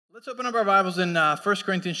Let's open up our Bibles in 1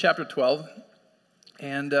 Corinthians chapter 12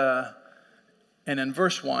 and in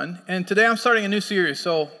verse 1. And today I'm starting a new series.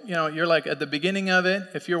 So, you're like at the beginning of it.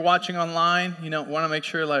 If you're watching online, want to make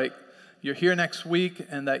sure like you're here next week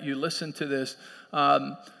and that you listen to this.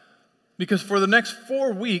 Because for the next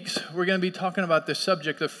 4 weeks, we're going to be talking about the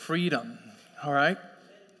subject of freedom. All right?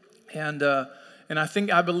 And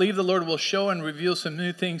I believe the Lord will show and reveal some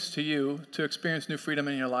new things to you to experience new freedom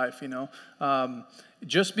in your life,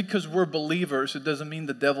 Just because we're believers, it doesn't mean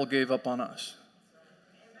the devil gave up on us.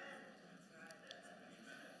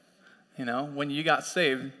 When you got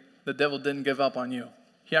saved, the devil didn't give up on you.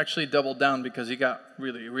 He actually doubled down because he got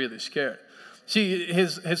really, really scared. See,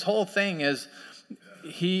 his whole thing is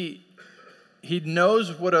he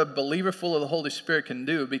knows what a believer full of the Holy Spirit can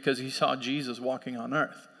do because he saw Jesus walking on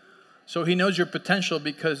earth. So he knows your potential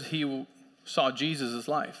because he saw Jesus'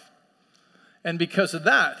 life. And because of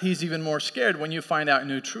that, he's even more scared when you find out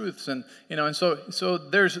new truths. And so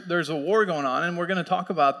there's a war going on, and we're going to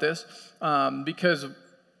talk about this because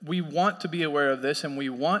we want to be aware of this, and we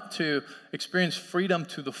want to experience freedom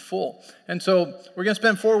to the full. And so we're going to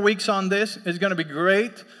spend 4 weeks on this. It's going to be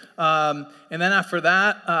great. And then after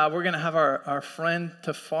that, we're going to have our friend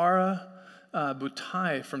Tafara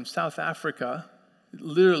Butai from South Africa.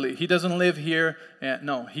 Literally, he doesn't live here.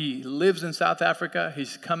 No, he lives in South Africa.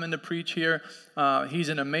 He's coming to preach here. He's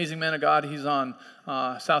an amazing man of God. He's on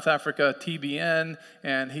South Africa TBN,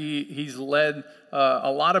 and he's led a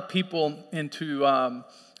lot of people into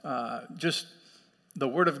just the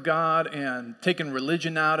Word of God and taken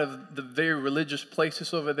religion out of the very religious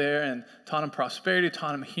places over there and taught them prosperity,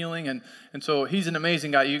 taught them healing. And so he's an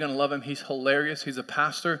amazing guy. You're going to love him. He's hilarious. He's a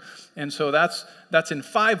pastor. And so that's in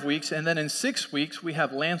 5 weeks. And then in 6 weeks, we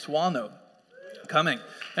have Lance Wano coming.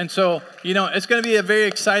 And so, it's going to be a very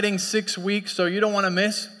exciting 6 weeks. So you don't want to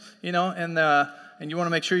miss, and you want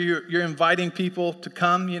to make sure you're inviting people to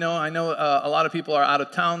come. I know a lot of people are out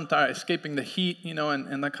of town, escaping the heat,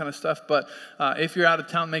 and that kind of stuff. But if you're out of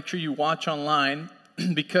town, make sure you watch online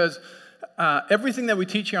because everything that we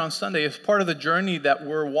teach here on Sunday is part of the journey that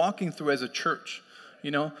we're walking through as a church.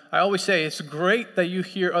 I always say it's great that you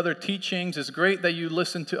hear other teachings. It's great that you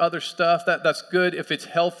listen to other stuff. That's good if it's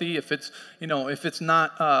healthy, if it's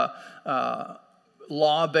not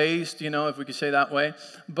law-based, if we could say that way.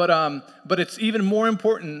 But it's even more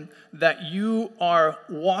important that you are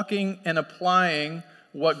walking and applying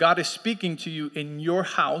what God is speaking to you in your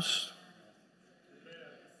house,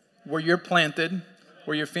 where you're planted,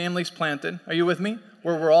 where your family's planted. Are you with me?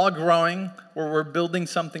 Where we're all growing, where we're building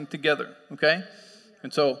something together, okay?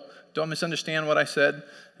 And so don't misunderstand what I said.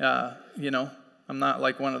 I'm not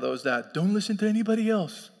like one of those that don't listen to anybody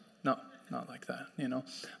else. No. Not like that,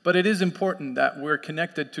 But it is important that we're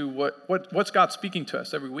connected to what's God speaking to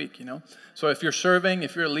us every week, So if you're serving,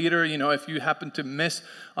 if you're a leader, if you happen to miss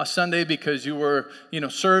a Sunday because you were,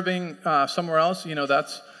 serving somewhere else,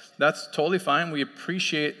 that's totally fine. We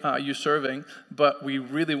appreciate you serving, but we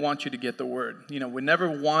really want you to get the word. We never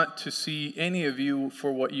want to see any of you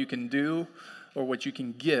for what you can do or what you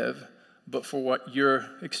can give, but for what you're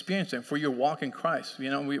experiencing, for your walk in Christ.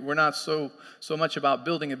 We're not so much about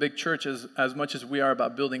building a big church as much as we are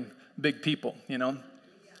about building big people,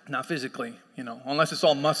 not physically, unless it's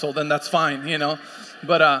all muscle, then that's fine,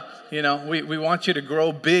 But, we want you to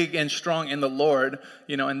grow big and strong in the Lord,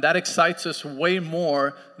 and that excites us way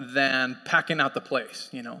more than packing out the place,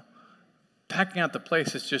 Packing out the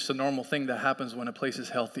place is just a normal thing that happens when a place is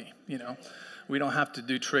healthy, We don't have to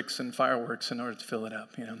do tricks and fireworks in order to fill it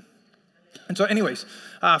up, And so anyways,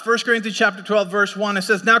 1 Corinthians chapter 12, verse 1, it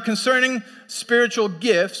says, "Now concerning spiritual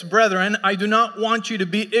gifts, brethren, I do not want you to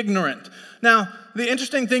be ignorant." Now, the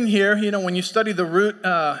interesting thing here, when you study the root,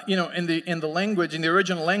 in the language, in the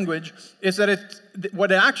original language, is that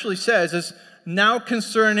what it actually says is, "Now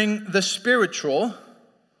concerning the spiritual,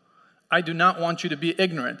 I do not want you to be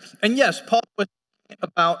ignorant." And yes, Paul was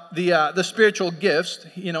about the spiritual gifts.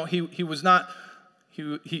 He was not.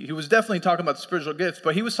 He was definitely talking about the spiritual gifts,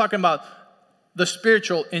 but he was talking about the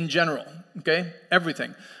spiritual in general, okay?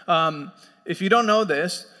 Everything. If you don't know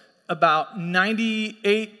this, about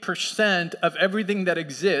 98% of everything that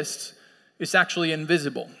exists is actually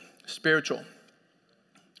invisible, spiritual.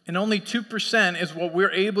 And only 2% is what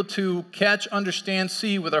we're able to catch, understand,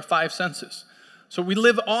 see with our 5 senses. So we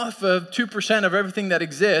live off of 2% of everything that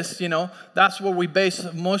exists, That's where we base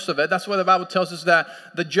most of it. That's why the Bible tells us that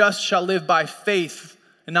the just shall live by faith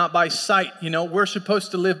and not by sight. We're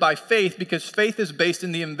supposed to live by faith because faith is based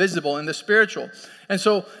in the invisible, in the spiritual. And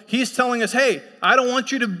so he's telling us, hey, I don't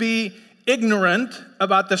want you to be ignorant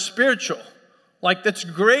about the spiritual. Like, that's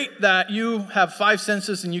great that you have 5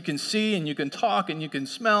 senses and you can see and you can talk and you can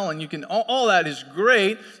smell and you can, all that is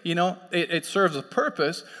great. It serves a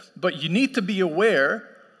purpose, but you need to be aware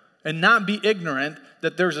and not be ignorant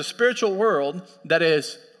that there's a spiritual world that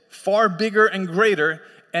is far bigger and greater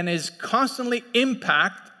and is constantly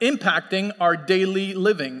impacting our daily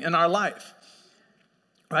living in our life.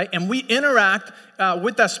 Right? And we interact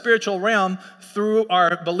with that spiritual realm through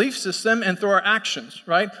our belief system and through our actions,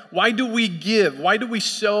 right? Why do we give? Why do we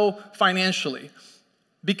sow financially?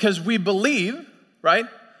 Because we believe, right?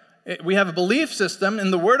 We have a belief system in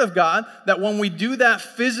the Word of God that when we do that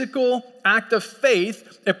physical act of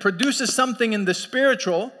faith, it produces something in the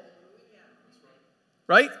spiritual,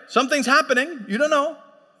 right? Something's happening, you don't know,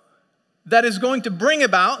 that is going to bring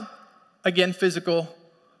about, again, physical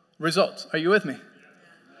results. Are you with me?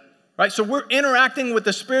 Right? So we're interacting with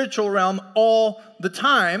the spiritual realm all the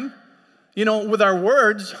time, with our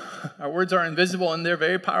words. Our words are invisible and they're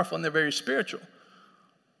very powerful and they're very spiritual.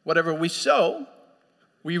 Whatever we sow,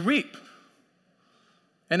 we reap.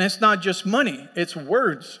 And it's not just money, it's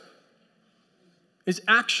words. It's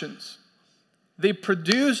actions. They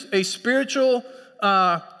produce a spiritual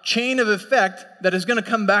chain of effect that is going to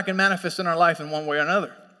come back and manifest in our life in one way or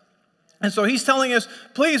another. And so he's telling us,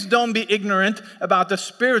 please don't be ignorant about the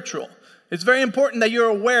spiritual. It's very important that you're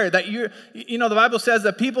aware that the Bible says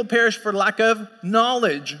that people perish for lack of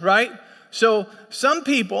knowledge, right? So some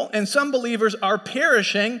people and some believers are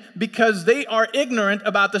perishing because they are ignorant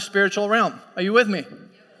about the spiritual realm. Are you with me?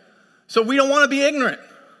 So we don't want to be ignorant.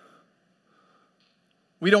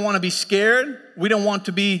 We don't want to be scared. We don't want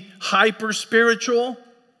to be hyper spiritual.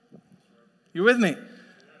 You with me?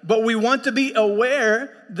 But we want to be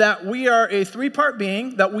aware that we are a 3-part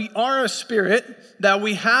being, that we are a spirit, that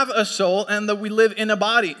we have a soul, and that we live in a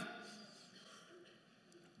body.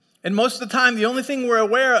 And most of the time, the only thing we're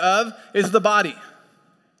aware of is the body.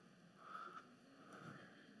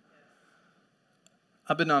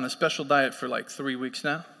 I've been on a special diet for like 3 weeks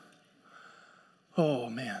now. Oh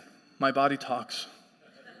man, my body talks.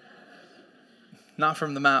 Not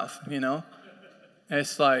from the mouth,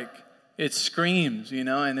 It's like, it screams,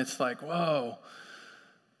 and it's like, whoa.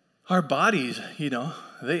 Our bodies,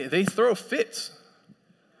 they throw fits.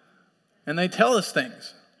 And they tell us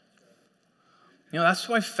things. That's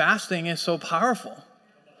why fasting is so powerful.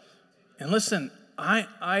 And listen,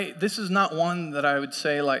 this is not one that I would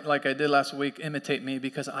say like I did last week, imitate me,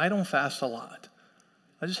 because I don't fast a lot.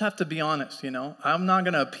 I just have to be honest, I'm not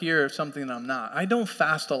going to appear something that I'm not. I don't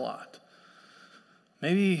fast a lot.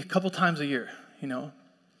 Maybe a couple times a year,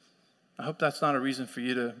 I hope that's not a reason for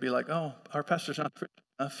you to be like, oh, our pastor's not Christian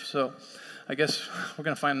enough, so I guess we're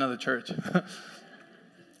going to find another church.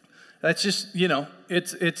 That's just,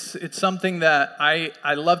 it's something that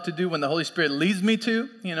I love to do when the Holy Spirit leads me to,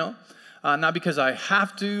 not because I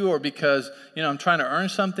have to or because, I'm trying to earn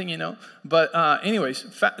something, But anyways,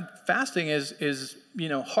 fasting is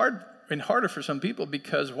hard and harder for some people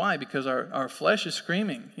because why? Because our flesh is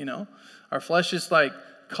screaming, Our flesh is like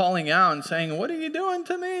calling out and saying, what are you doing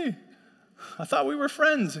to me? I thought we were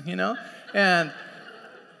friends, And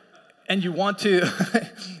you want to,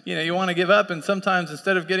 you want to give up, and sometimes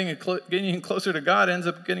instead of getting you closer to God, it ends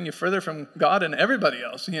up getting you further from God and everybody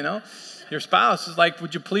else, Your spouse is like,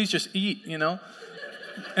 would you please just eat,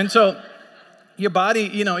 And so your body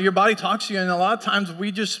talks to you, and a lot of times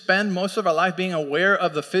we just spend most of our life being aware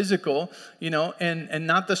of the physical, and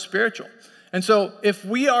not the spiritual. And so if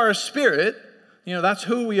we are a spirit, that's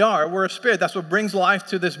who we are. We're a spirit. That's what brings life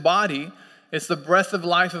to this body. It's the breath of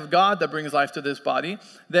life of God that brings life to this body.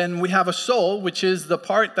 Then we have a soul, which is the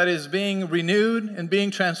part that is being renewed and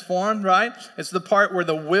being transformed, right? It's the part where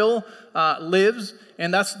the will lives,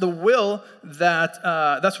 and that's the will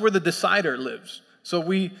that's where the decider lives. So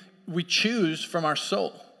we choose from our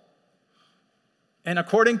soul. And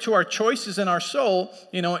according to our choices in our soul,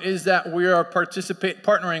 is that we are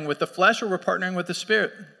partnering with the flesh or we're partnering with the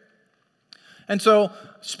spirit. And so,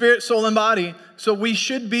 spirit, soul, and body, so we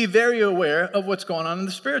should be very aware of what's going on in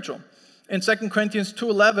the spiritual. In 2 Corinthians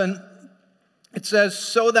 2:11, it says,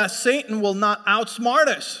 so that Satan will not outsmart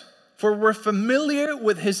us, for we're familiar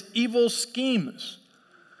with his evil schemes.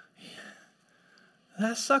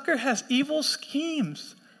 That sucker has evil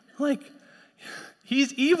schemes. Like,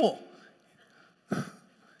 he's evil.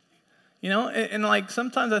 And like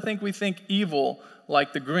sometimes I think we think evil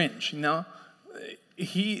like the Grinch,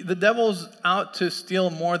 The devil's out to steal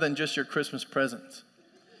more than just your Christmas presents,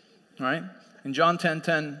 right? In John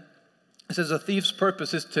 10:10, it says a thief's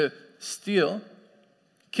purpose is to steal,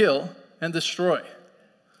 kill, and destroy.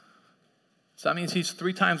 So that means he's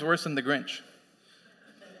 3 times worse than the Grinch.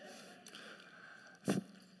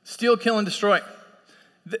 Steal, kill, and destroy.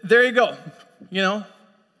 There you go.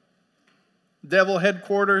 Devil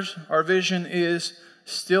headquarters, our vision is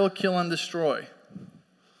steal, kill, and destroy.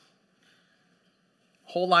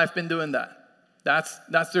 Whole life been doing that. That's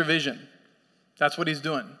their vision. That's what he's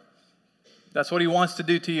doing. That's what he wants to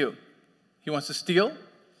do to you. He wants to steal.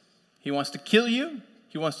 He wants to kill you.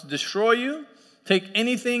 He wants to destroy you. Take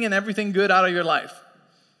anything and everything good out of your life.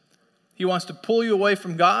 He wants to pull you away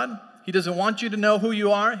from God. He doesn't want you to know who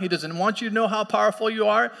you are. He doesn't want you to know how powerful you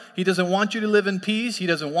are. He doesn't want you to live in peace. He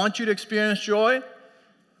doesn't want you to experience joy.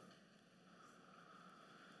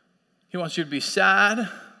 He wants you to be sad,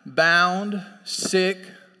 bound, sick,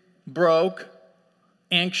 broke,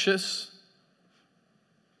 anxious.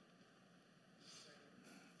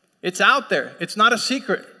 It's out there. It's not a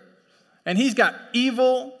secret. And he's got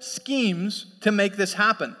evil schemes to make this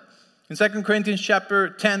happen. In 2 Corinthians chapter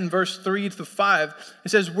 10, verse 3 to 5, it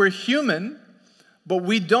says, we're human, but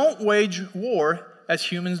we don't wage war as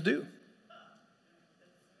humans do.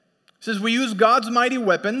 It says, we use God's mighty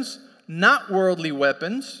weapons, not worldly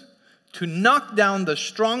weapons, to knock down the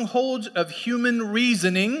strongholds of human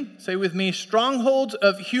reasoning. Say with me, strongholds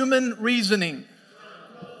of human reasoning.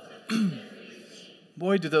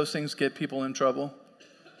 Boy, do those things get people in trouble.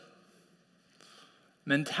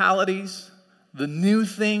 Mentalities, the new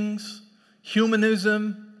things,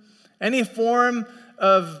 humanism, any form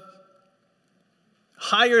of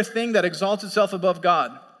higher thing that exalts itself above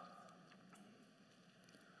God.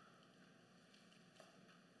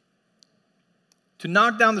 To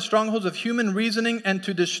knock down the strongholds of human reasoning and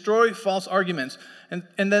to destroy false arguments. And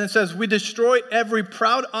then it says, we destroy every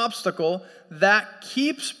proud obstacle that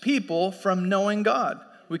keeps people from knowing God.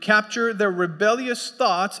 We capture their rebellious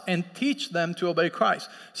thoughts and teach them to obey Christ.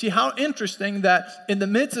 See how interesting that in the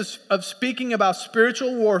midst of speaking about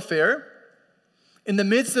spiritual warfare, in the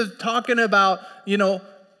midst of talking about,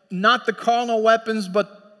 not the carnal weapons,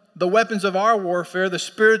 but the weapons of our warfare, the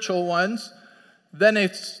spiritual ones, then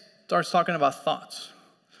it starts talking about thoughts.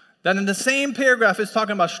 Then in the same paragraph, it's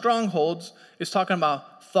talking about strongholds, it's talking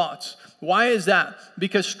about thoughts. Why is that?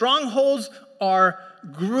 Because strongholds are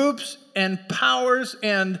groups and powers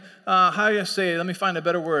and, how do you say it? Let me find a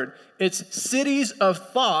better word. It's cities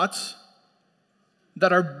of thoughts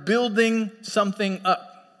that are building something up.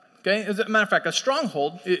 Okay? As a matter of fact, a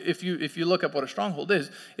stronghold, if you look up what a stronghold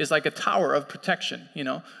is like a tower of protection,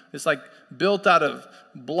 It's like built out of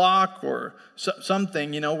block or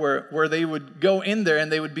something, where they would go in there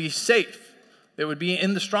and they would be safe. They would be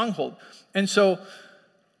in the stronghold. And so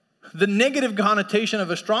the negative connotation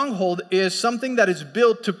of a stronghold is something that is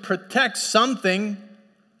built to protect something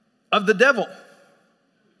of the devil.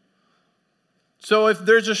 So if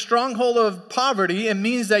there's a stronghold of poverty, it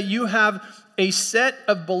means that you have a set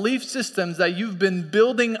of belief systems that you've been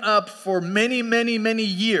building up for many, many, many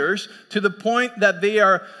years to the point that they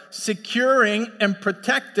are securing and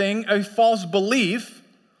protecting a false belief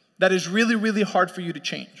that is really, really hard for you to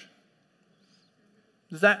change.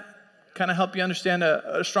 Does that kind of help you understand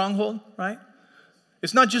a stronghold, right?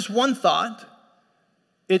 It's not just one thought.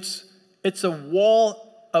 It's a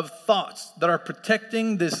wall of thoughts that are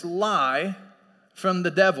protecting this lie from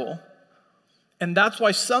the devil. And that's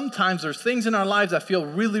why sometimes there's things in our lives that feel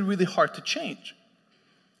really, really hard to change.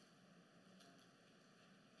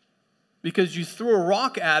 Because you threw a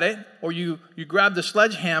rock at it or you grabbed a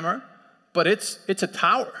sledgehammer, but it's a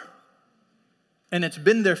tower. And it's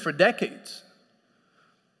been there for decades.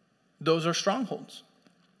 Those are strongholds.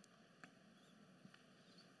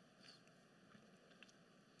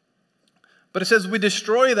 But it says we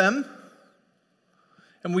destroy them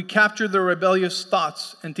and we capture their rebellious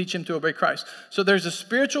thoughts and teach them to obey Christ. So there's a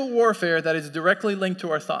spiritual warfare that is directly linked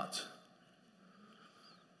to our thoughts.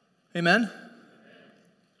 Amen?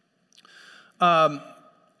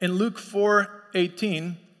 In Luke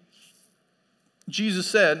 4:18, Jesus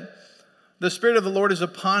said, "The Spirit of the Lord is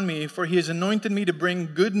upon me, for he has anointed me to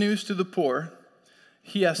bring good news to the poor.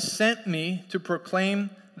 He has sent me to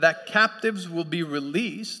proclaim that captives will be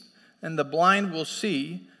released and the blind will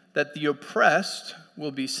see, that the oppressed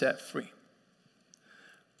will be set free."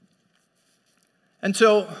 And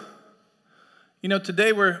so,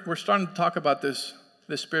 today we're starting to talk about this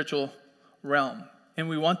spiritual realm. And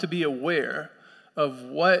we want to be aware of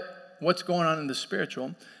what's going on in the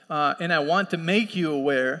spiritual. And I want to make you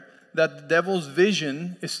aware that the devil's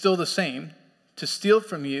vision is still the same: to steal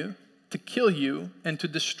from you, to kill you, and to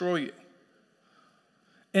destroy you.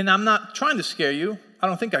 And I'm not trying to scare you. I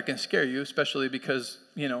don't think I can scare you, especially because,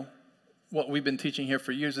 what we've been teaching here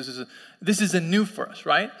for years. This is a new for us,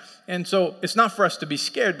 right? And so it's not for us to be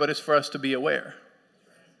scared, but it's for us to be aware.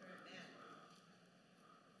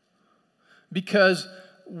 Because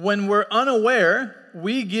when we're unaware,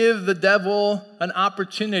 we give the devil an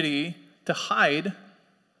opportunity to hide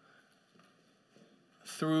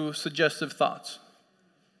through suggestive thoughts.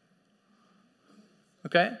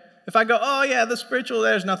 Okay? If I go, oh yeah, the spiritual,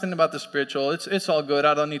 there's nothing about the spiritual. It's all good.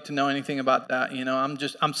 I don't need to know anything about that.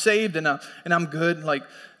 I'm saved and I'm good.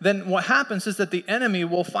 Then what happens is that the enemy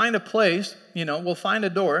will find a place, will find a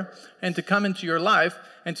door, and to come into your life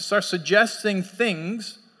and to start suggesting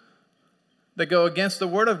things that go against the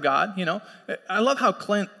Word of God. I love how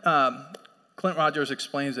Clint Rogers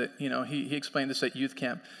explains it. He explained this at youth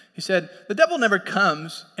camp. He said, the devil never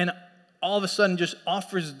comes and all of a sudden just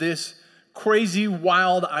offers this crazy,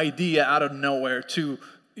 wild idea out of nowhere to,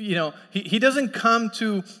 he doesn't come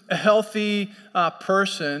to a healthy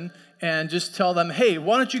person and just tell them, hey,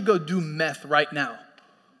 why don't you go do meth right now?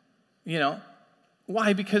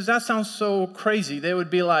 Why? Because that sounds so crazy. They would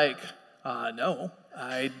be like, no,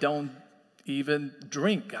 I don't even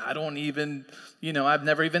drink. I don't even, I've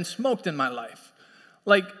never even smoked in my life.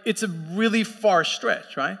 It's a really far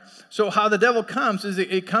stretch, right? So how the devil comes is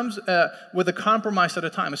it comes with a compromise at a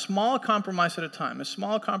time, a small compromise at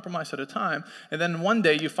a time, and then one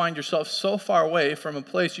day you find yourself so far away from a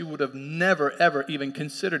place you would have never, ever even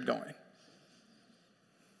considered going.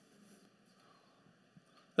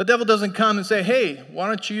 The devil doesn't come and say, hey, why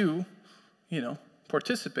don't you,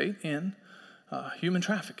 participate in human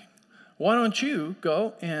trafficking? Why don't you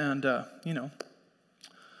go and,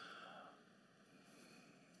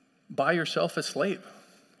 buy yourself a slave?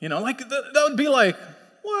 That would be like,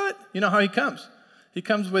 what? How he comes? He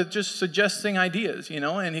comes with just suggesting ideas,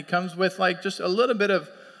 and he comes with just a little bit of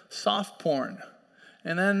soft porn,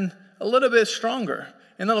 and then a little bit stronger,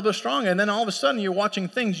 and a little bit stronger, and then all of a sudden you're watching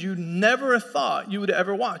things you never thought you would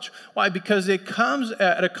ever watch. Why? Because it comes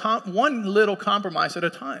at one little compromise at a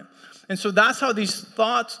time. And so that's how these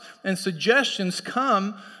thoughts and suggestions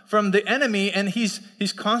come from the enemy, and he's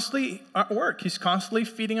constantly at work. He's constantly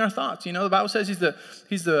feeding our thoughts. The Bible says he's the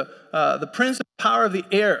prince of the power of the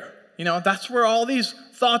air. That's where all these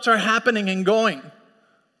thoughts are happening and going.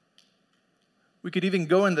 We could even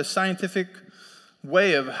go in the scientific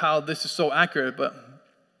way of how this is so accurate, but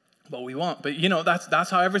we won't. But that's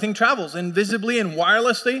how everything travels, invisibly and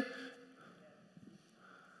wirelessly.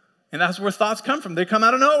 And that's where thoughts come from. They come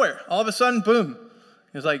out of nowhere. All of a sudden, boom.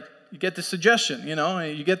 It's like you get this suggestion,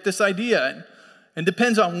 you get this idea. And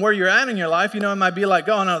depends on where you're at in your life. It might be like,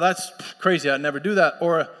 oh, no, that's crazy. I'd never do that.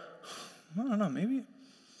 Or, I don't know, maybe,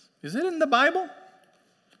 is it in the Bible?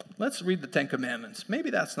 Let's read the Ten Commandments. Maybe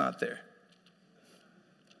that's not there.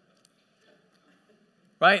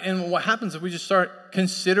 Right? And what happens is we just start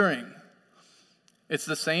considering. It's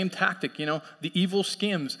the same tactic, the evil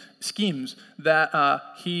schemes that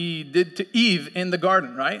he did to Eve in the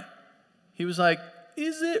garden, right? He was like,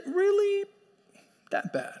 is it really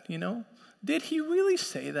that bad, Did he really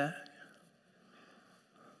say that?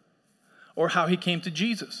 Or how he came to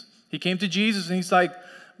Jesus. He came to Jesus and he's like,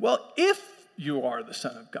 well, if you are the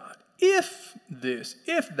Son of God, if this,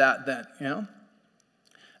 if that, then,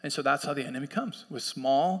 And so that's how the enemy comes, with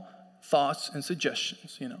small thoughts and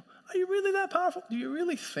suggestions, Are you really that powerful? Do you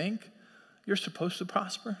really think you're supposed to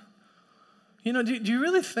prosper? Do you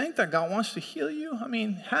really think that God wants to heal you? I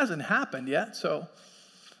mean, it hasn't happened yet, so,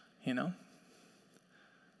 And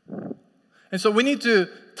so we need to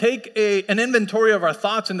take an inventory of our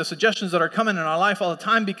thoughts and the suggestions that are coming in our life all the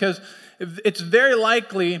time, because it's very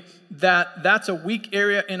likely that that's a weak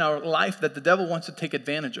area in our life that the devil wants to take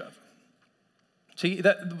advantage of. See,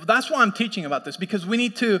 that's why I'm teaching about this, because we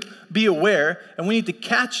need to be aware and we need to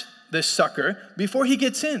catch this sucker before he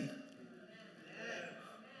gets in.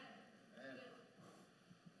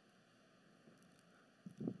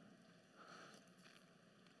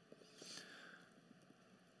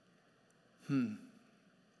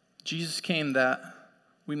 Jesus came that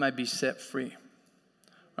we might be set free.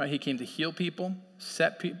 Right? He came to heal people,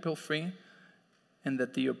 set people free, and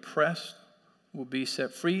that the oppressed will be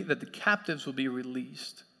set free, that the captives will be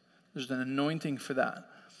released. There's an anointing for that.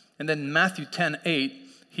 And then Matthew 10:8,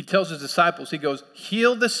 he tells his disciples, he goes,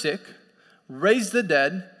 heal the sick, raise the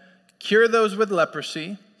dead, cure those with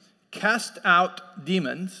leprosy, cast out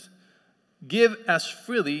demons, give as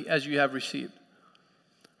freely as you have received.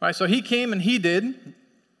 All right, so he came and he did.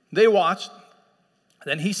 They watched.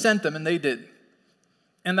 Then he sent them and they did.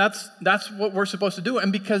 And that's what we're supposed to do.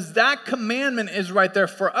 And because that commandment is right there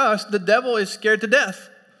for us, the devil is scared to death.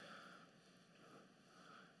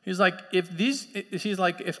 He's like,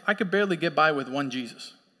 if I could barely get by with one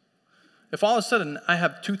Jesus. If all of a sudden I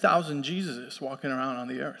have 2,000 Jesuses walking around on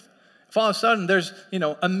the earth. If all of a sudden there's,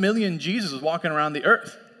 1 million Jesuses walking around the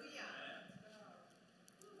earth.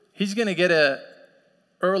 He's going to get a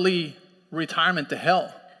early retirement to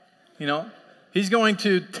hell, He's going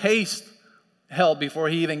to taste hell before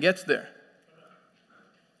he even gets there.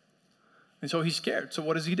 And so he's scared. So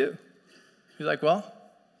what does he do? He's like, well,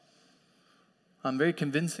 I'm very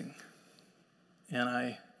convincing, and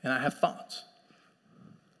I have thoughts.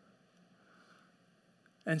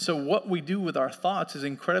 And so what we do with our thoughts is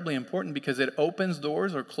incredibly important because it opens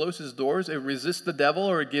doors or closes doors. It resists the devil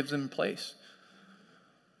or it gives him place.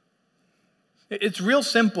 It's real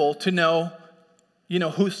simple to know,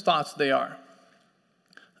 whose thoughts they are.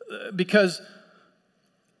 Because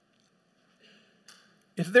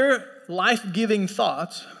if they're life-giving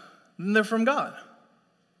thoughts, then they're from God.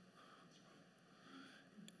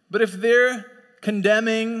 But if they're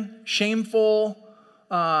condemning, shameful,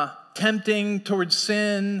 tempting towards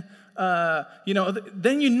sin, then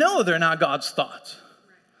they're not God's thoughts.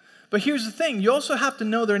 But here's the thing. You also have to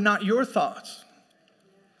know they're not your thoughts.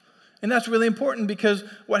 And that's really important because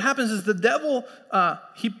what happens is the devil,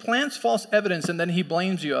 he plants false evidence and then he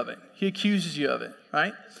blames you of it. He accuses you of it,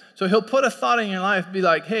 right? So he'll put a thought in your life, be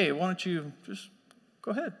like, hey, why don't you just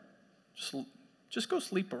go ahead. Just go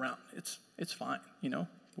sleep around. It's fine,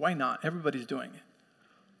 Why not? Everybody's doing it.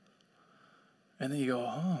 And then you go,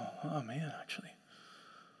 oh man, actually,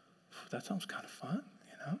 that sounds kind of fun,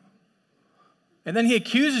 And then he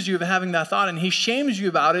accuses you of having that thought and he shames you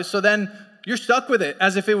about it. So then you're stuck with it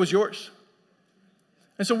as if it was yours.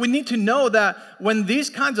 And so we need to know that when these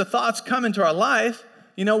kinds of thoughts come into our life,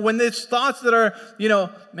 when it's thoughts that are,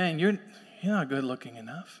 man, you're not good looking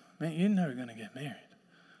enough. Man, you're never going to get married.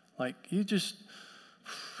 Like, it's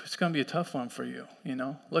going to be a tough one for you,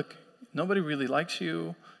 Look, nobody really likes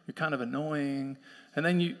you. You're kind of annoying. And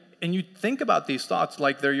then you think about these thoughts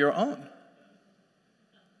like they're your own.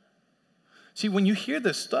 See, when you hear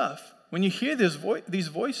this stuff, when you hear these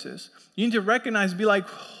voices, you need to recognize, be like,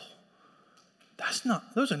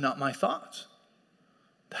 those are not my thoughts.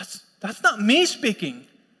 That's not me speaking.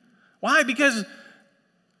 Why? Because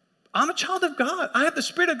I'm a child of God. I have the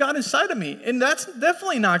Spirit of God inside of me. And that's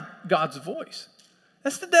definitely not God's voice.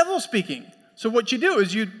 That's the devil speaking. So what you do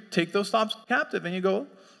is you take those thoughts captive and you go,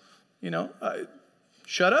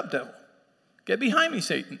 shut up, devil. Get behind me,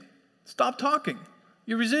 Satan. Stop talking.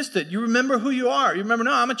 You resist it. You remember who you are. You remember,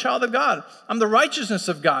 no, I'm a child of God. I'm the righteousness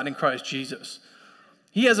of God in Christ Jesus.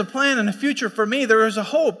 He has a plan and a future for me. There is a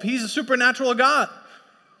hope. He's a supernatural God.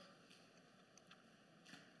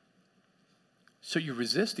 So you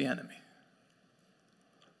resist the enemy.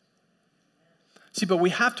 See, but we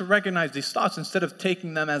have to recognize these thoughts instead of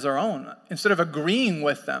taking them as our own, instead of agreeing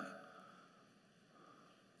with them.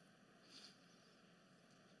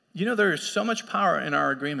 There is so much power in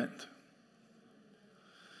our agreement.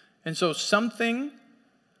 And so something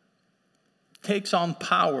takes on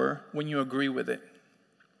power when you agree with it.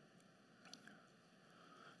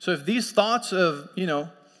 So if these thoughts of,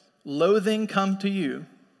 loathing come to you,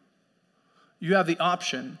 you have the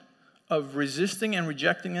option of resisting and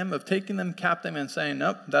rejecting them, of taking them captive and saying,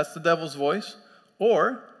 nope, that's the devil's voice,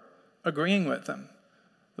 or agreeing with them.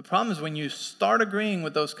 The problem is when you start agreeing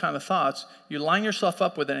with those kind of thoughts, you line yourself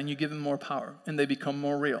up with it and you give them more power, and they become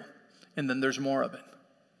more real, and then there's more of it.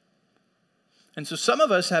 And so some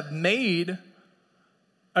of us have made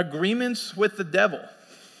agreements with the devil.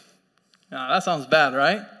 Now, that sounds bad,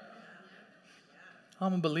 right?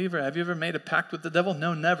 I'm a believer. Have you ever made a pact with the devil?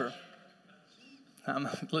 No, never.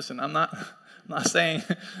 Listen, I'm not saying,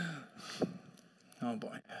 oh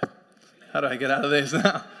boy, how do I get out of this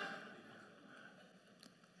now?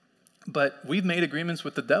 But we've made agreements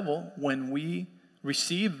with the devil when we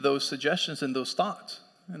receive those suggestions and those thoughts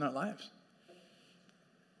in our lives.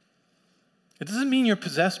 It doesn't mean you're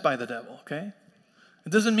possessed by the devil, okay?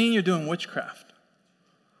 It doesn't mean you're doing witchcraft.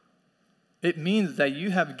 It means that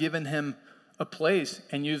you have given him a place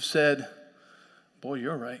and you've said, boy,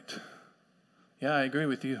 you're right. Yeah, I agree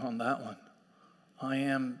with you on that one. I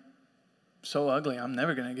am so ugly. I'm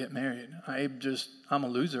never going to get married. I'm a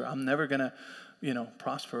loser. I'm never going to,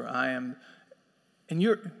 prosper. And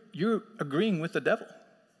you're agreeing with the devil.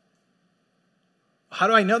 How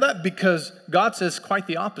do I know that? Because God says quite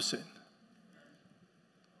the opposite.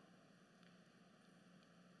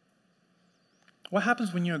 What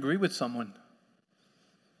happens when you agree with someone?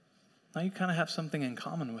 Now you kind of have something in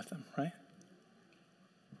common with them, right?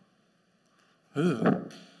 Ooh.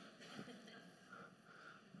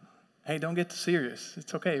 Hey, don't get too serious.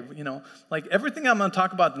 It's okay. Like everything I'm going to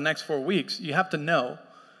talk about the next 4 weeks, you have to know,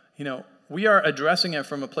 we are addressing it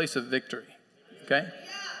from a place of victory, okay?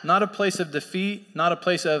 Not a place of defeat, not a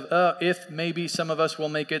place of, if maybe some of us will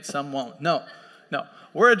make it, some won't. No.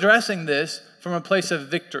 We're addressing this from a place of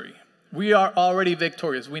victory, We are already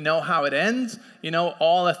victorious. We know how it ends.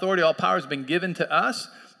 All authority, all power has been given to us.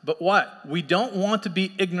 But what? We don't want to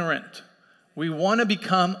be ignorant. We want to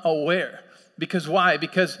become aware. Because why?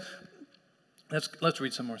 Because let's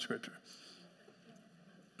read some more scripture.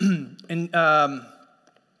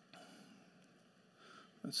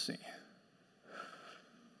 Let's see.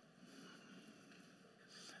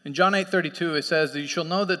 In John 8:32, it says that you shall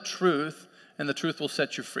know the truth, and the truth will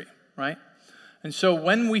set you free, right? And so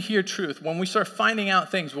when we hear truth, when we start finding out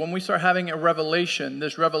things, when we start having a revelation,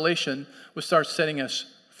 this revelation will start setting us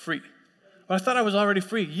free. But I thought I was already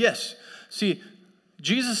free. Yes. See,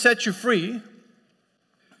 Jesus set you free,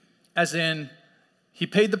 as in he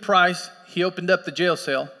paid the price, he opened up the jail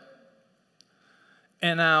cell,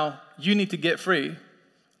 and now you need to get free,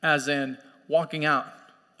 as in walking out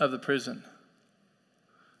of the prison,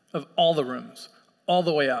 of all the rooms, all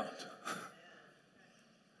the way out.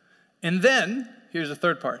 And then, here's the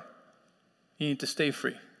third part. You need to stay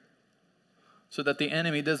free so that the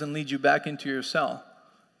enemy doesn't lead you back into your cell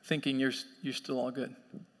thinking you're still all good.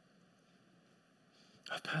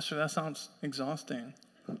 Oh, Pastor, that sounds exhausting.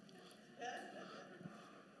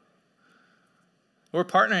 We're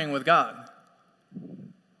partnering with God.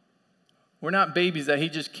 We're not babies that he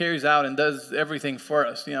just carries out and does everything for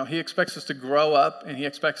us. He expects us to grow up, and he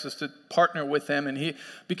expects us to partner with him,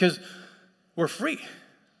 because we're free.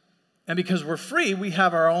 And because we're free, we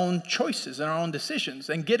have our own choices and our own decisions.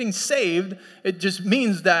 And getting saved, it just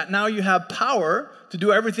means that now you have power to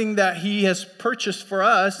do everything that he has purchased for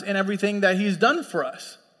us and everything that he's done for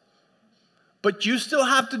us. But you still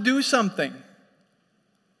have to do something.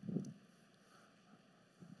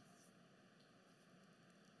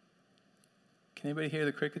 Can anybody hear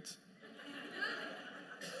the crickets?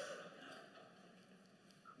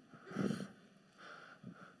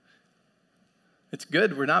 It's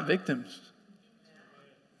good. We're not victims.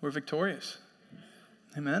 We're victorious.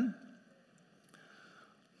 Amen?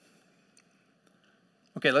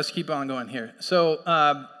 Okay, let's keep on going here.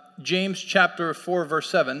 So, James chapter 4, verse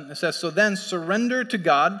 7, it says, so then surrender to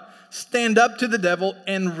God, stand up to the devil,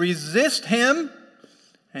 and resist him,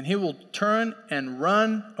 and he will turn and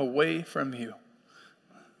run away from you.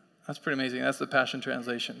 That's pretty amazing. That's the Passion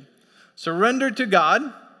Translation. Surrender to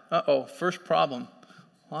God. First problem.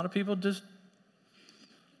 A lot of people just,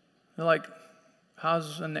 they're like,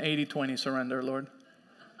 how's an 80-20 surrender, Lord?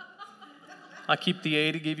 I keep the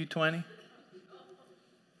 80, give you 20.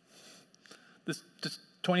 Does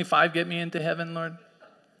 25 get me into heaven, Lord?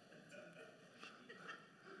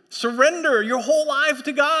 Surrender your whole life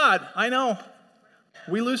to God. I know.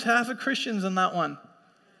 We lose half of Christians in that one.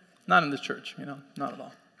 Not in this church, not at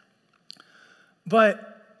all.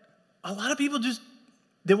 But a lot of people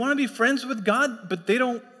they want to be friends with God, but they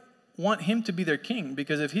don't want him to be their king,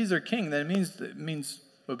 because if he's their king, then it means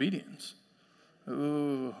obedience.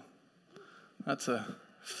 Ooh, that's a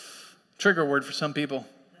trigger word for some people.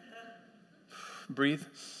 Breathe.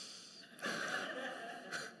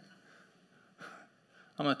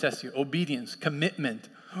 I'm going to test you. Obedience, commitment,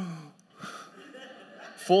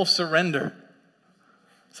 full surrender.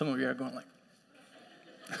 Some of you are going like,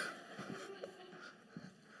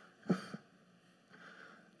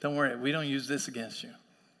 don't worry, we don't use this against you.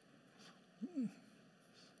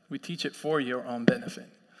 We teach it for your own benefit.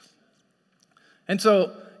 And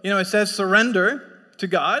so, it says surrender to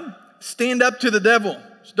God, stand up to the devil.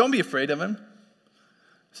 So don't be afraid of him.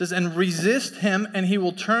 It says, and resist him, and he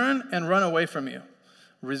will turn and run away from you.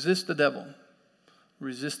 Resist the devil.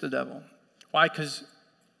 Resist the devil. Why? Because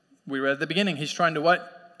we read at the beginning, he's trying to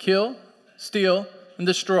what? Kill, steal, and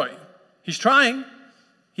destroy. He's trying.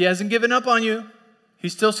 He hasn't given up on you.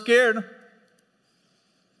 He's still scared.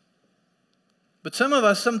 But some of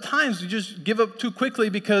us, sometimes we just give up too quickly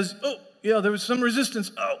because, there was some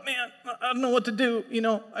resistance. Oh, man, I don't know what to do.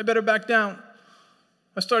 I better back down.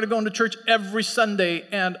 I started going to church every Sunday,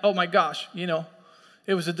 and oh my gosh,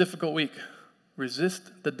 it was a difficult week.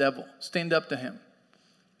 Resist the devil. Stand up to him.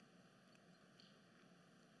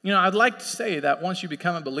 I'd like to say that once you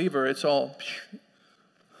become a believer, it's all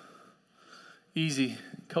easy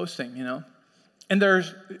coasting, And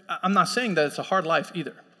I'm not saying that it's a hard life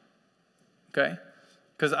either. Okay?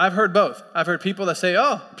 Because I've heard both. I've heard people that say,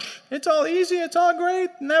 it's all easy, it's all great,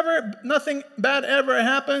 nothing bad ever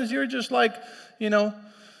happens. You're just like, in a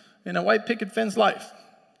white picket fence life.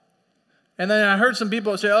 And then I heard some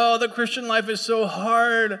people say, the Christian life is so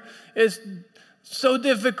hard. It's so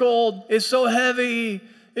difficult. It's so heavy.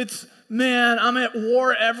 I'm at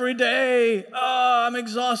war every day. I'm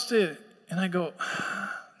exhausted. And I go,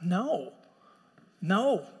 no,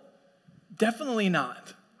 definitely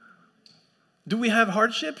not. Do we have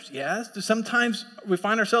hardships? Yes. Do sometimes we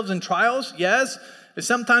find ourselves in trials? Yes. Is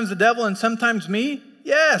sometimes the devil and sometimes me?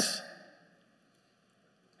 Yes.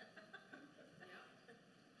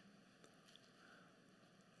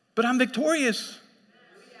 But I'm victorious.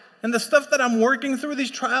 And the stuff that I'm working through,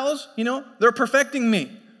 these trials, they're perfecting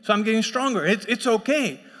me. So I'm getting stronger. It's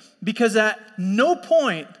okay. Because at no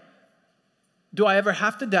point do I ever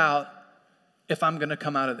have to doubt if I'm going to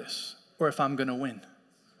come out of this or if I'm going to win.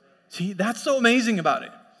 See, that's so amazing about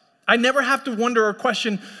it. I never have to wonder or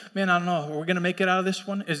question, man, I don't know, are we going to make it out of this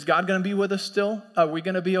one? Is God going to be with us still? Are we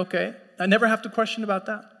going to be okay? I never have to question about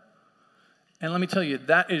that. And let me tell you,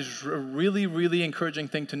 that is a really, really encouraging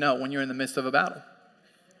thing to know when you're in the midst of a battle.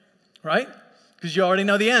 Right? Because you already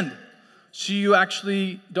know the end. So you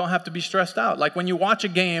actually don't have to be stressed out. Like when you watch a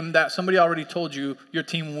game that somebody already told you your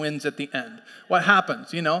team wins at the end. What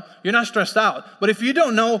happens? You're not stressed out. But if you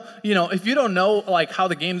don't know, like how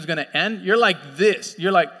the game's going to end, you're like this.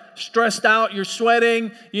 You're like stressed out. You're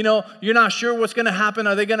sweating. You're not sure what's going to happen.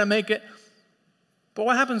 Are they going to make it? But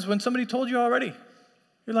what happens when somebody told you already?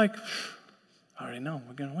 You're like, I already know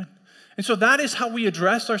we're going to win. And so that is how we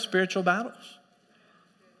address our spiritual battles.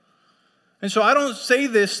 And so I don't say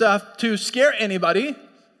this stuff to scare anybody,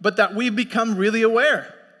 but that we become really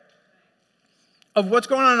aware of what's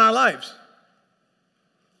going on in our lives.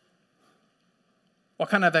 What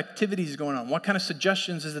kind of activity is going on? What kind of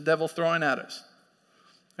suggestions is the devil throwing at us?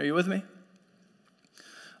 Are you with me?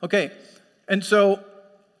 Okay, and so,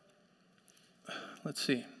 let's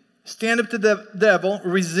see. Stand up to the devil,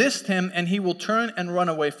 resist him, and he will turn and run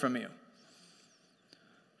away from you.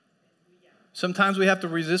 Sometimes we have to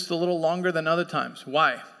resist a little longer than other times.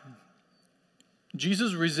 Why?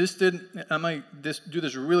 Jesus resisted, I might do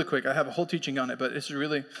this really quick. I have a whole teaching on it, but this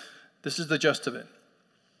is the gist of it.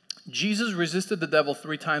 Jesus resisted the devil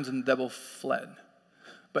 3 times and the devil fled.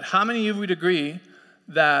 But how many of you would agree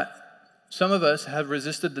that some of us have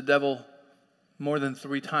resisted the devil more than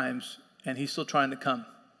 3 times and he's still trying to come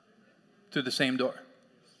through the same door?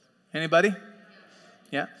 Anybody?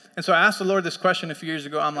 Yeah? And so I asked the Lord this question a few years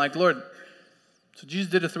ago. I'm like, Lord, so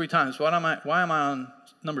Jesus did it 3 times. Why am I on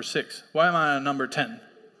number 6? Why am I on number 10?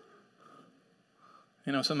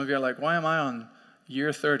 Some of you are like, why am I on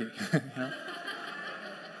year 30?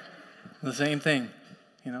 The same thing,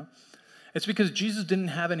 It's because Jesus didn't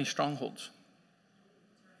have any strongholds.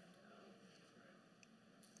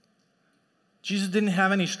 Jesus didn't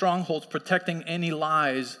have any strongholds protecting any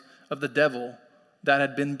lies of the devil that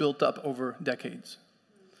had been built up over decades.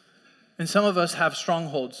 And some of us have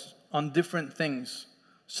strongholds on different things,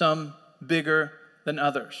 some bigger than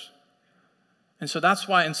others. And so that's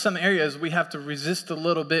why in some areas we have to resist a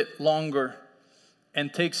little bit longer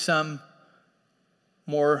and take some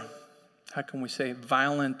more, how can we say,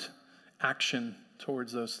 violent action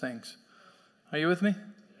towards those things. Are you with me?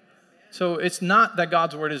 So it's not that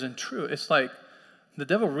God's word isn't true. It's like the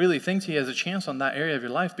devil really thinks he has a chance on that area of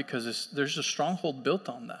your life because there's a stronghold built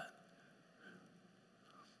on that.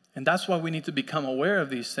 And that's why we need to become aware of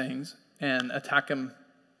these things and attack them,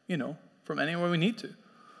 from anywhere we need to.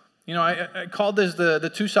 I called this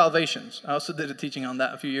the 2 salvations. I also did a teaching on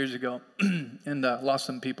that a few years ago and lost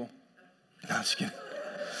some people. No, I'm just kidding.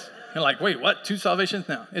 You're like, wait, what? 2 salvations?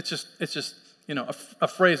 No, it's just a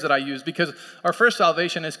phrase that I use because our first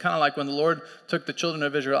salvation is kind of like when the Lord took the children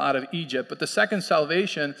of Israel out of Egypt. But the second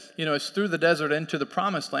salvation, is through the desert into the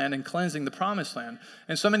promised land and cleansing the promised land.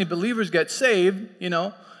 And so many believers get saved,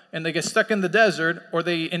 and they get stuck in the desert, or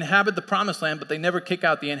they inhabit the promised land, but they never kick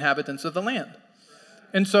out the inhabitants of the land.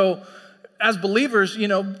 And so, as believers,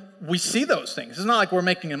 we see those things. It's not like we're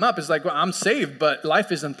making them up. It's like, well, I'm saved, but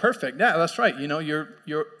life isn't perfect. Yeah, that's right.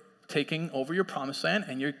 You're taking over your promised land,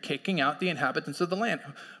 and you're kicking out the inhabitants of the land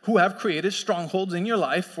who have created strongholds in your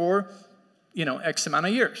life for, X amount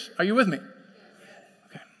of years. Are you with me?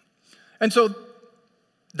 Okay. And so,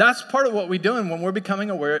 that's part of what we're doing when we're becoming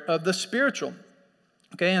aware of the spiritual.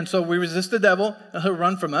 Okay, and so we resist the devil, and he'll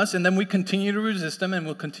run from us, and then we continue to resist him, and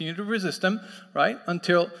we'll continue to resist him, right,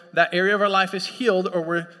 until that area of our life is healed or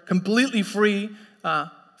we're completely free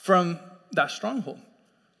from that stronghold.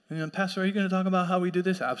 And Pastor, are you going to talk about how we do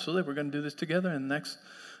this? Absolutely, we're going to do this together in the next,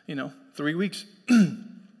 3 weeks.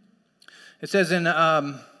 It says in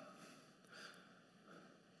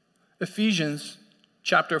Ephesians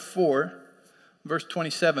chapter 4, verse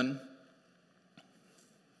 27.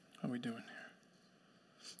 How are we doing?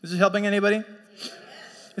 Is this helping anybody?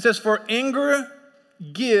 It says, for anger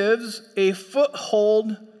gives a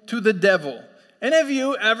foothold to the devil. Any of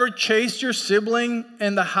you ever chased your sibling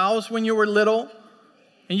in the house when you were little?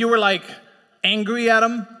 And you were like angry at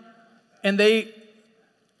them? And they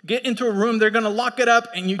get into a room, they're going to lock it up,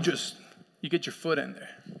 and you just you get your foot in there.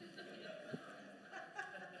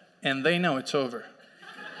 And they know it's over.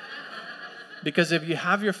 Because if you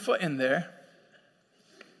have your foot in there,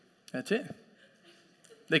 that's it.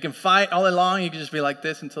 They can fight all day long. You can just be like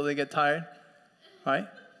this until they get tired, right?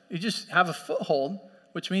 You just have a foothold,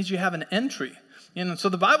 which means you have an entry. So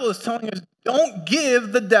the Bible is telling us, don't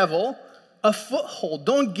give the devil a foothold.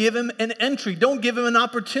 Don't give him an entry. Don't give him an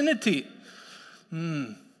opportunity.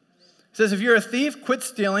 It says, if you're a thief, quit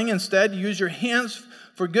stealing. Instead, use your hands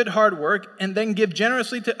for good hard work, and then give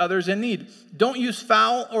generously to others in need. Don't use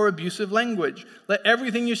foul or abusive language. Let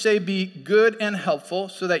everything you say be good and helpful,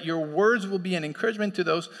 so that your words will be an encouragement to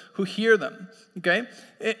those who hear them. Okay?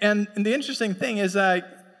 And the interesting thing is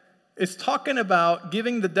that it's talking about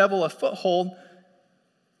giving the devil a foothold,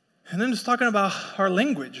 and then it's talking about our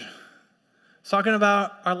language. It's talking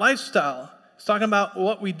about our lifestyle. It's talking about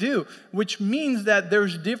what we do, which means that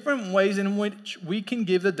there's different ways in which we can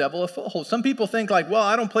give the devil a foothold. Some people think like, well,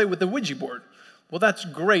 I don't play with the Ouija board. Well, that's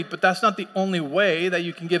great, but that's not the only way that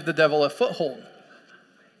you can give the devil a foothold.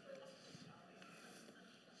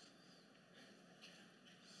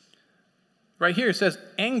 Right here it says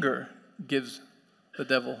anger gives the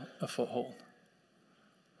devil a foothold.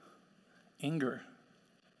 Anger.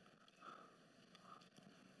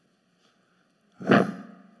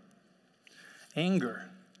 Anger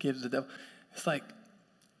gives the devil. It's like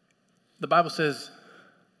the Bible says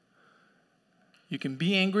you can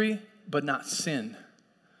be angry but not sin.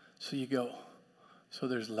 So you go, so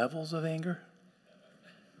there's levels of anger?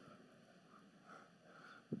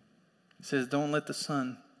 It says don't let the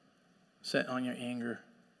sun set on your anger.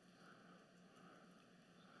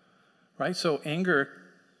 Right? So anger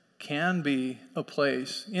can be a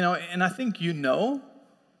place, and I think I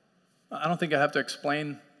don't think I have to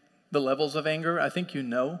explain the levels of anger. I think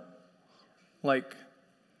like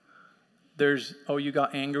there's, you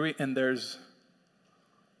got angry, and there's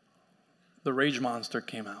the rage monster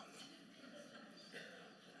came out,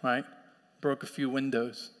 right? Broke a few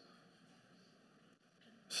windows,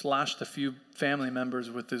 slashed a few family members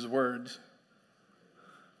with his words,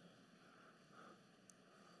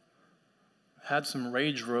 had some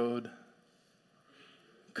rage road,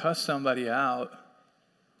 cussed somebody out.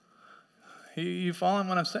 You following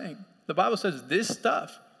what I'm saying? The Bible says this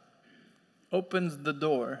stuff opens the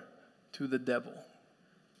door to the devil.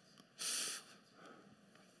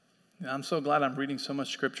 And I'm so glad I'm reading so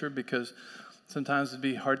much scripture, because sometimes it'd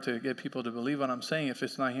be hard to get people to believe what I'm saying if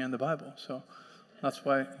it's not here in the Bible. So that's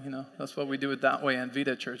why, that's why we do it that way in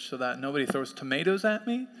Vida Church, so that nobody throws tomatoes at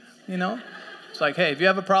me, It's like, hey, if you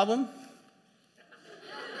have a problem,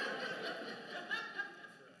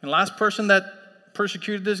 and the last person that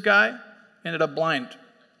persecuted this guy ended up blind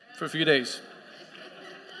for a few days.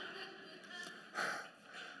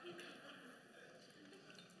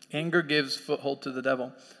 Anger gives foothold to the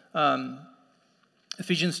devil.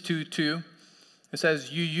 Ephesians 2:2, it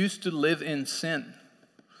says, you used to live in sin,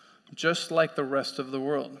 just like the rest of the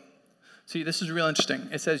world. See, this is real interesting.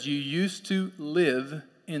 It says you used to live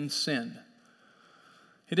in sin.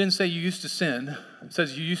 He didn't say you used to sin. It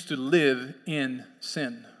says you used to live in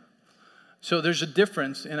sin. So there's a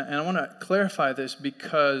difference, and I want to clarify this,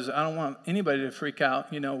 because I don't want anybody to freak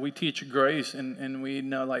out. We teach grace, and we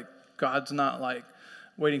know, like, God's not, like,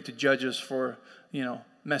 waiting to judge us for,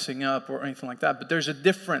 messing up or anything like that. But there's a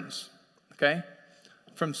difference, okay,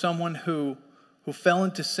 from someone who fell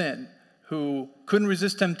into sin, who couldn't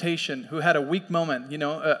resist temptation, who had a weak moment,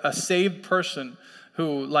 a saved person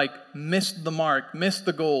who, like, missed the mark, missed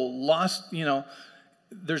the goal, lost,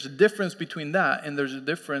 There's a difference between that, and there's a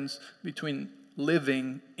difference between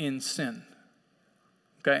living in sin,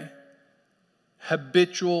 okay?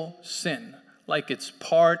 Habitual sin, like it's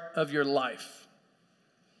part of your life.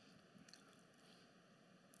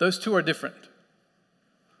 Those two are different.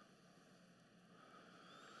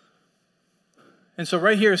 And so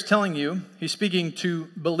right here is telling you, he's speaking to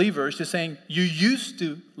believers, he's saying, you used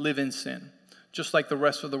to live in sin, just like the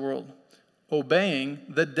rest of the world, obeying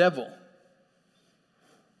the devil.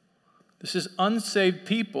 This is unsaved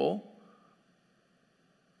people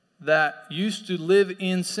that used to live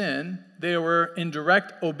in sin. They were in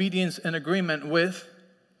direct obedience and agreement with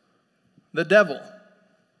the devil,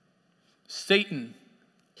 Satan,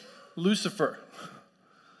 Lucifer.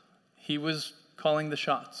 He was calling the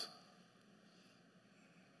shots.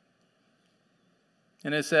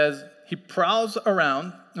 And it says, he prowls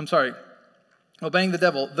around, obeying the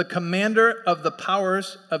devil, the commander of the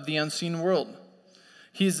powers of the unseen world.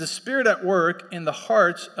 He is the spirit at work in the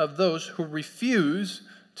hearts of those who refuse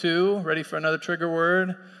to, ready for another trigger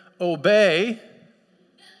word, obey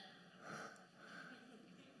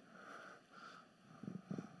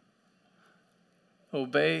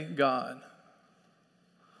Obey God.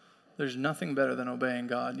 There's nothing better than obeying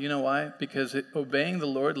God. You know why? Because obeying the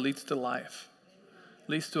Lord leads to life,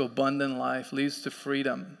 leads to abundant life, leads to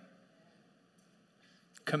freedom.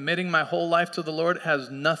 Committing my whole life to the Lord has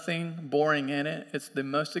nothing boring in it. It's the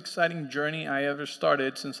most exciting journey I ever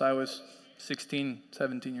started since I was 16,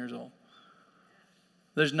 17 years old.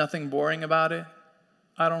 There's nothing boring about it.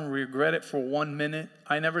 I don't regret it for 1 minute.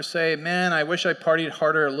 I never say, man, I wish I partied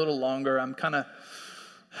harder a little longer. I'm kind of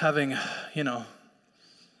having,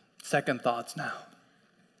 second thoughts now.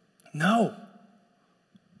 No.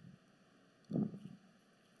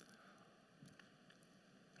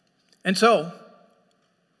 And so,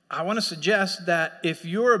 I want to suggest that if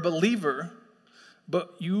you're a believer,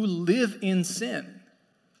 but you live in sin,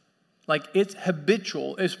 like it's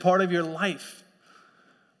habitual, it's part of your life,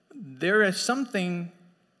 there is something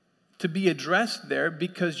to be addressed there,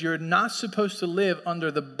 because you're not supposed to live under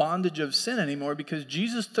the bondage of sin anymore, because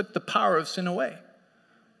Jesus took the power of sin away.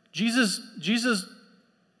 Jesus,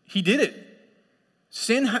 he did it.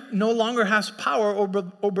 Sin no longer has power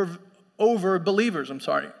over believers.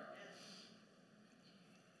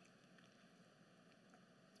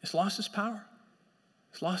 It's lost its power.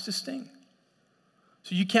 It's lost its sting.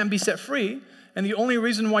 So you can't be set free. And the only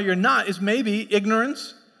reason why you're not is maybe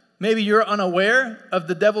ignorance. Maybe you're unaware of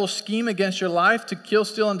the devil's scheme against your life to kill,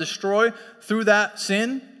 steal, and destroy through that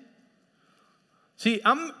sin. See,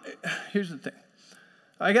 here's the thing.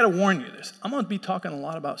 I got to warn you this. I'm going to be talking a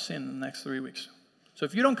lot about sin in the next 3 weeks. So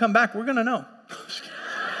if you don't come back, we're going to know.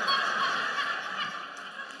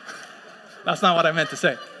 That's not what I meant to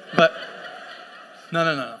say. But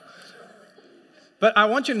no. But I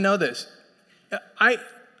want you to know this.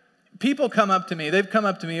 People come up to me. They've come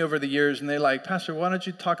up to me over the years, and they're like, Pastor, why don't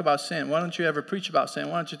you talk about sin? Why don't you ever preach about sin?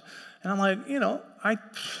 Why don't you? And I'm like,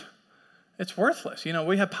 it's worthless.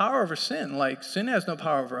 We have power over sin. Like, sin has no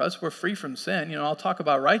power over us. We're free from sin. I'll talk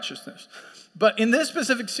about righteousness. But in this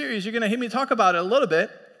specific series, you're going to hear me talk about it a little bit,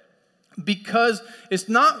 because it's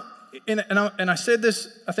not, and I said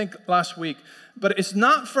this, I think, last week, but it's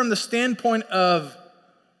not from the standpoint of,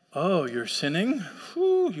 oh, you're sinning?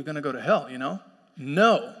 Whew, you're going to go to hell,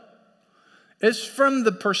 No. It's from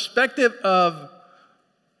the perspective of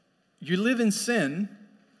you live in sin,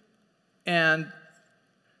 and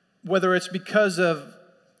whether it's because of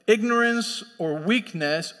ignorance or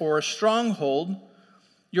weakness or a stronghold,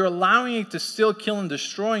 you're allowing it to still kill and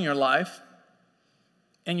destroy in your life,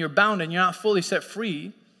 and you're bound and you're not fully set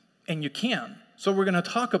free, and you can. So we're going to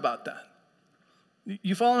talk about that.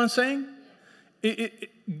 You follow what I'm saying?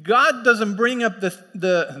 God doesn't bring up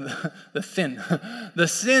the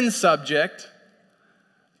sin subject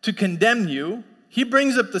to condemn you. He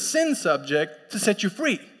brings up the sin subject to set you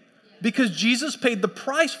free, because Jesus paid the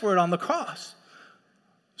price for it on the cross.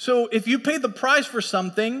 So if you paid the price for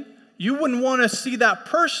something, you wouldn't want to see that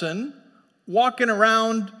person walking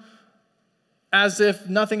around as if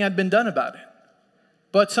nothing had been done about it.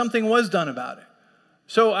 But something was done about it.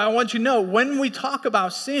 So I want you to know, when we talk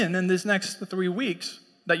about sin in this next 3 weeks,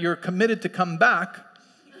 that you're committed to come back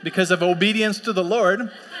because of obedience to the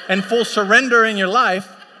Lord and full surrender in your life.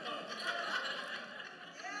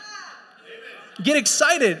 Get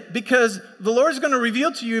excited, because the Lord's going to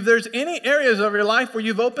reveal to you if there's any areas of your life where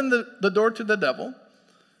you've opened the door to the devil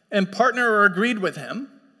and partnered or agreed with him.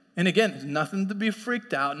 And again, it's nothing to be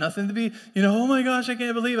freaked out, nothing to be, oh my gosh, I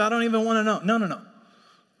can't believe, I don't even want to know. No.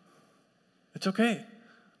 It's okay.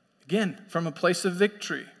 Again, from a place of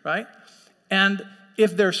victory, right? And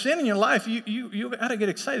if there's sin in your life, you got to get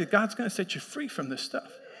excited. God's going to set you free from this stuff.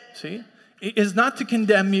 See? It is not to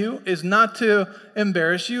condemn you, is not to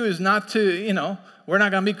embarrass you, is not to, we're not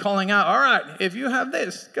going to be calling out, all right, if you have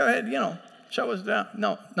this, go ahead, show us down.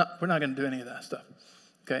 No, we're not going to do any of that stuff,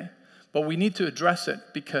 okay? But we need to address it,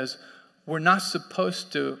 because we're not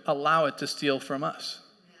supposed to allow it to steal from us.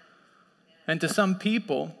 And to some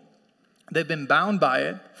people, they've been bound by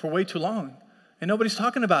it for way too long, and nobody's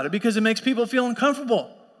talking about it because it makes people feel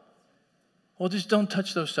uncomfortable. Well, just don't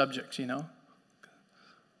touch those subjects,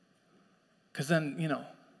 because then,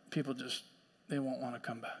 people they won't want to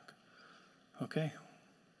come back. Okay?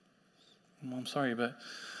 Well, I'm sorry, but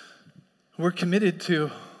we're committed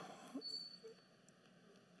to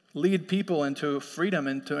lead people into freedom,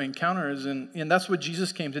 into encounters, and that's what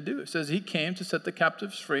Jesus came to do. It says he came to set the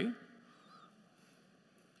captives free.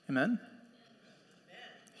 Amen?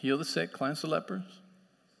 Heal the sick, cleanse the lepers.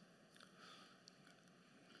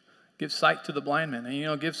 Give sight to the blind man.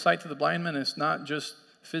 And give sight to the blind man is not just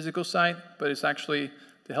physical sight, but it's actually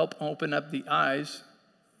to help open up the eyes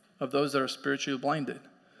of those that are spiritually blinded.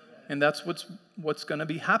 And that's what's going to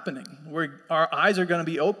be happening. Our eyes are going to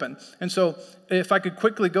be open. And so if I could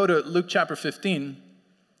quickly go to Luke chapter 15.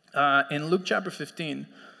 In Luke chapter 15,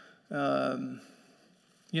 we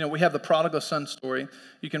have the prodigal son story.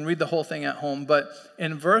 You can read the whole thing at home. But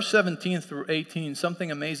in verse 17 through 18, something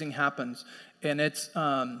amazing happens. And it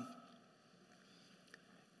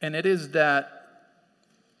is that,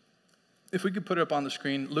 if we could put it up on the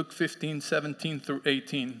screen, Luke 15, 17 through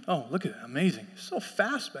 18. Oh, look at that. Amazing. So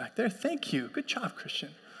fast back there. Thank you. Good job,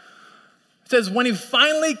 Christian. It says, when he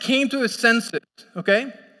finally came to his senses,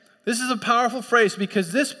 okay? This is a powerful phrase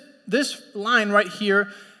because this line right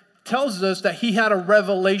here tells us that he had a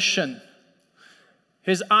revelation.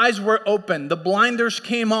 His eyes were open. The blinders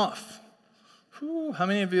came off. Whew, how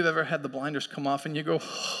many of you have ever had the blinders come off and you go,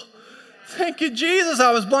 oh, thank you, Jesus.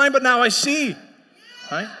 I was blind, but now I see.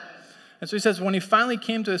 Right? And so he says, when he finally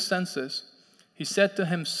came to his senses, he said to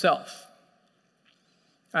himself,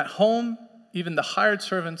 at home, even the hired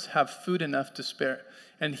servants have food enough to spare,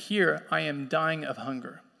 and here I am dying of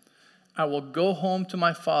hunger. I will go home to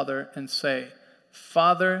my father and say,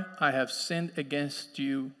 Father, I have sinned against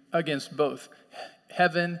both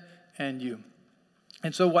heaven and you.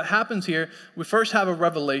 And so what happens here, we first have a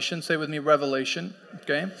revelation. Say with me, revelation.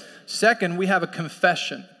 Okay. Second, we have a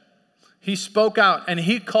confession. He spoke out and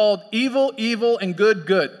he called evil, evil, and good,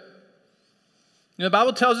 good. The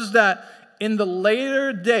Bible tells us that in the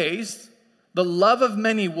later days, the love of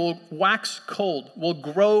many will wax cold, will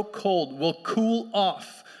grow cold, will cool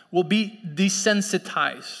off, will be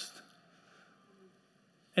desensitized.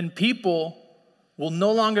 And people will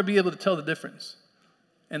no longer be able to tell the difference.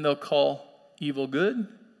 And they'll call evil good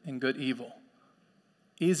and good evil.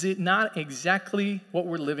 Is it not exactly what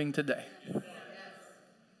we're living today?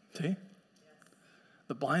 See?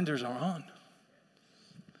 The blinders are on.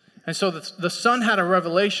 And so the son had a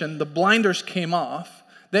revelation. The blinders came off.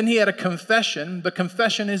 Then he had a confession. But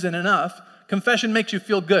confession isn't enough. Confession makes you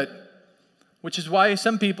feel good. Which is why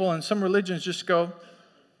some people and some religions just go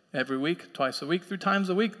every week, twice a week, 3 times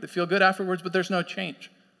a week. They feel good afterwards, but there's no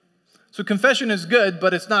change. So confession is good,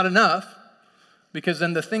 but it's not enough. Because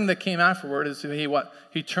then the thing that came afterward is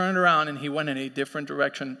he turned around and he went in a different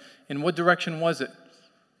direction. In what direction was it?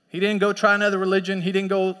 He didn't go try another religion. He didn't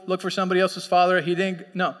go look for somebody else's father.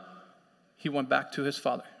 No. He went back to his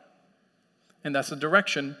father. And that's the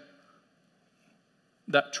direction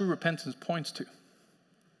that true repentance points to.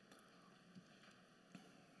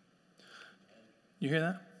 You hear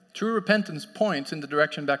that? True repentance points in the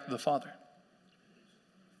direction back to the Father.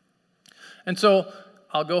 And so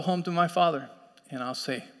I'll go home to my father and I'll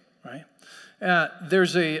say, right?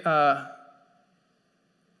 There's a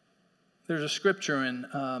scripture in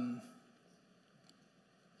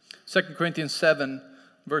 2 Corinthians 7,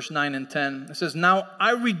 verse 9 and 10. It says, now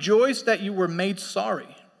I rejoice that you were made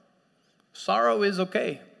sorry. Sorrow is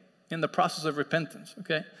okay in the process of repentance,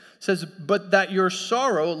 okay? It says, but that your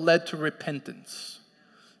sorrow led to repentance.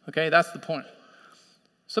 Okay, that's the point.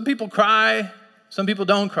 Some people cry, some people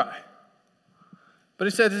don't cry. But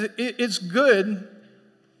it says it's good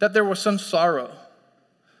that there was some sorrow.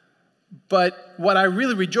 But what I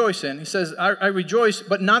really rejoice in, he says, I rejoice,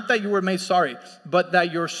 but not that you were made sorry, but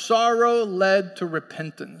that your sorrow led to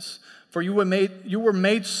repentance. For you were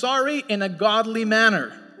made sorry in a godly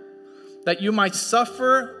manner, that you might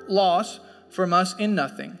suffer loss from us in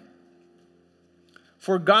nothing.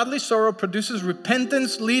 For godly sorrow produces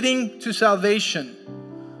repentance leading to salvation,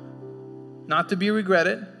 not to be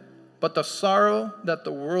regretted, but the sorrow that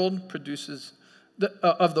the world produces, the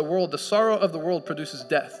sorrow of the world produces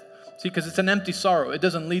death. See, because it's an empty sorrow. It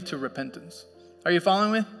doesn't lead to repentance. Are you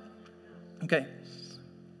following me? Okay.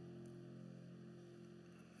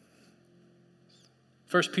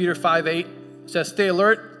 1 Peter 5:8 says, stay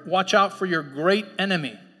alert, watch out for your great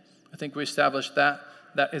enemy. I think we established that.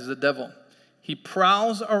 That is the devil. He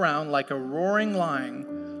prowls around like a roaring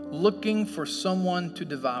lion, looking for someone to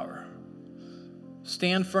devour.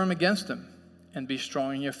 Stand firm against him and be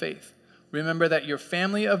strong in your faith. Remember that your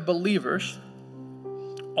family of believers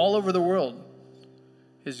all over the world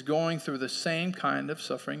is going through the same kind of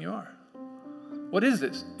suffering you are. What is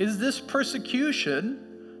this? Is this persecution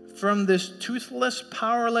from this toothless,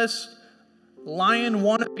 powerless, lion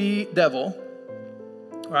wannabe devil,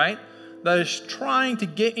 right? That is trying to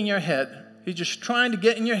get in your head. He's just trying to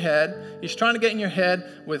get in your head. He's trying to get in your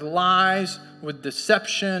head with lies, with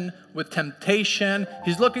deception, with temptation.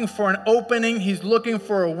 He's looking for an opening. He's looking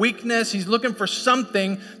for a weakness. He's looking for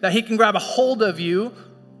something that he can grab a hold of you,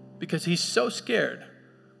 because he's so scared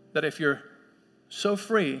that if you're so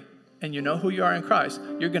free and you know who you are in Christ,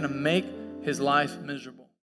 you're going to make his life miserable.